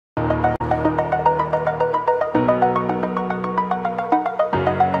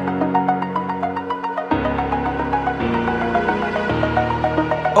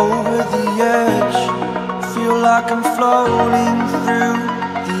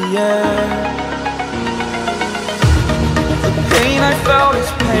air. The pain I felt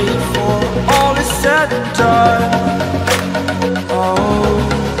is paid for, all is said and done. Oh,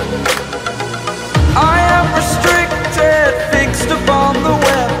 I am restricted, fixed upon the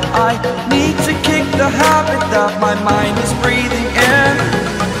web. I need to kick the habit that my mind is breathing in.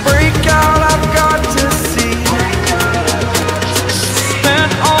 Break out, I've got to see.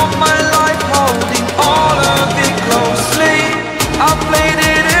 Spent all my life holding all of it closely. I played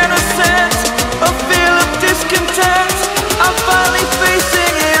it innocent, a feel of discontent. I'm finally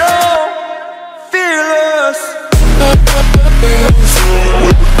facing it all, fearless.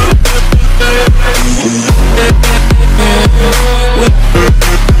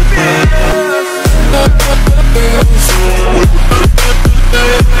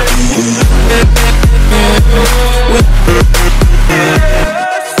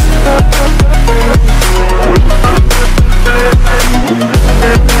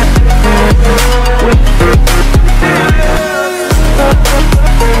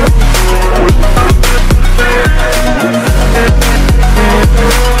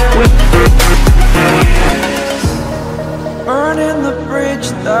 Burning the bridge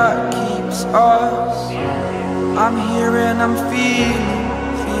that keeps us. I'm here and I'm feeling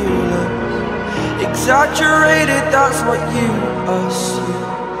fearless. Exaggerated, that's what you assume.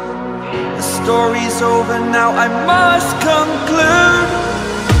 The story's over now, I must conclude.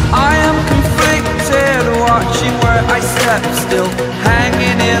 I am conflicted, watching where I step still,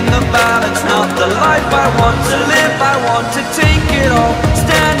 hanging in the balance. Not the life I want to live, I want to take it all.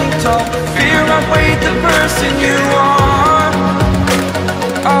 Standing tall, fear outweighed the person you are.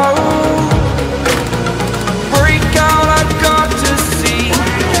 Oh, break out, I've got to see.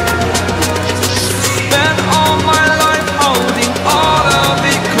 Spent all my life holding all of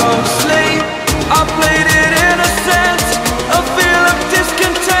it closely. I played it innocent, a feel of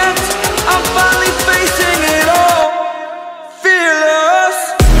discontent. I'm finally facing it all, fearless.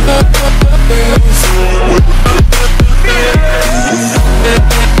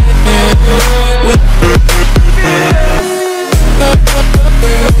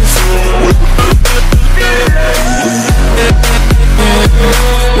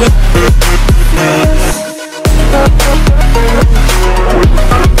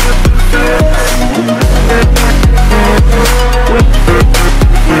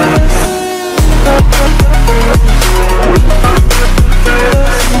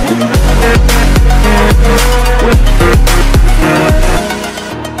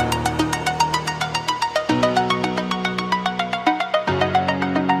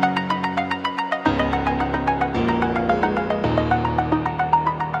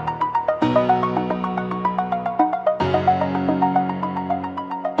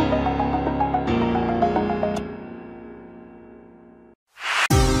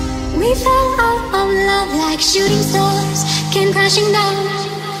 We fell out of love like shooting stars, came crashing down,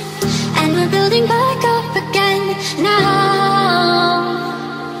 and we're building back up again now.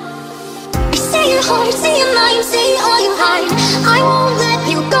 I see your heart, see your mind, see all you hide. I won't let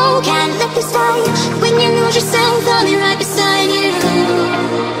you go, can't let this die. When you lose yourself, I'll be right beside you.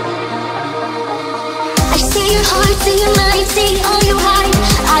 I see your heart, see your mind, see all you hide.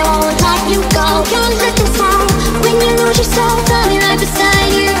 I won't let you go, can't let this die. When you lose yourself, I'll be right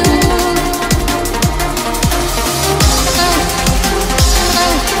beside you.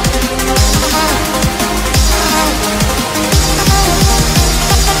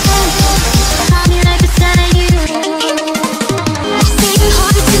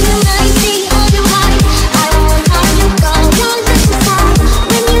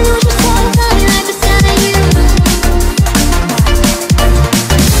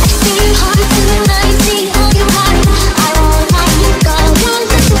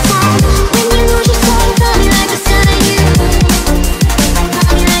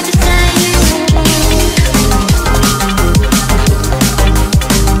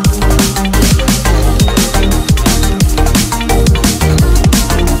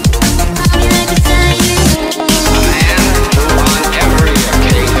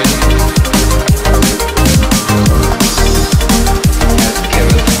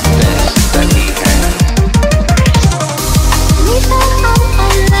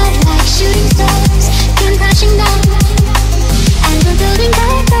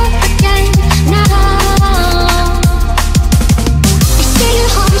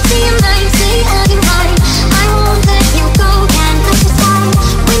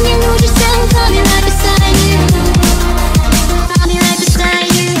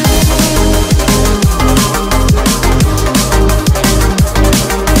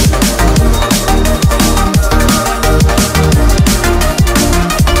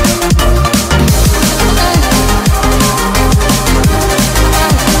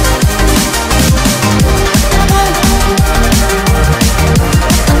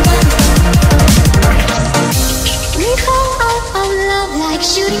 like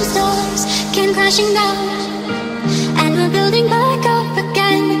shooting stars came crashing down, and we're building back up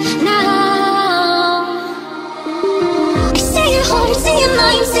again now. Say your heart, say your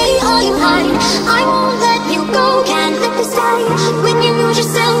mind, say all you hide. I won't let you go, can't let this die. When you lose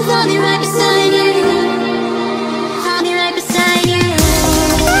yourself, I'll be right beside you. I'll be right beside you.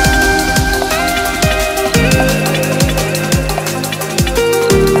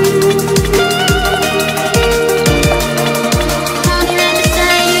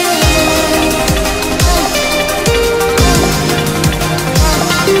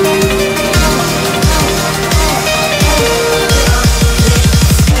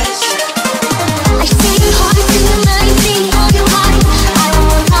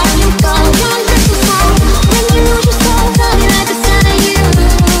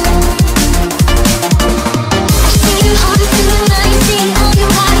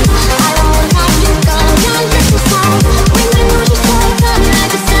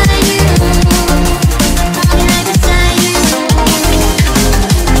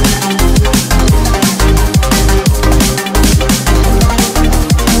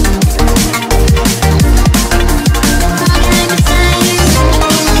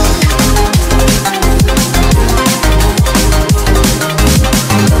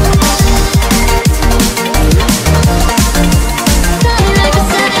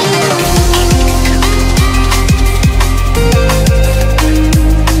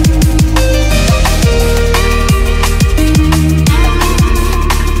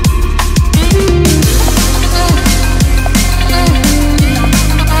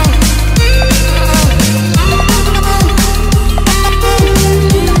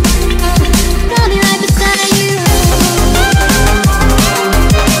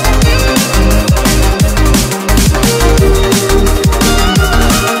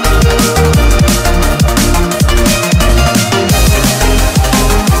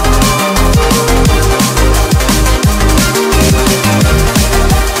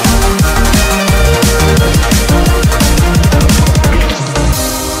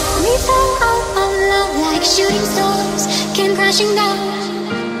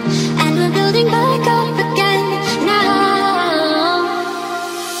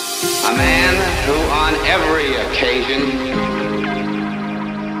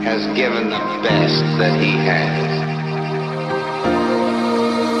 Has given the best that he has.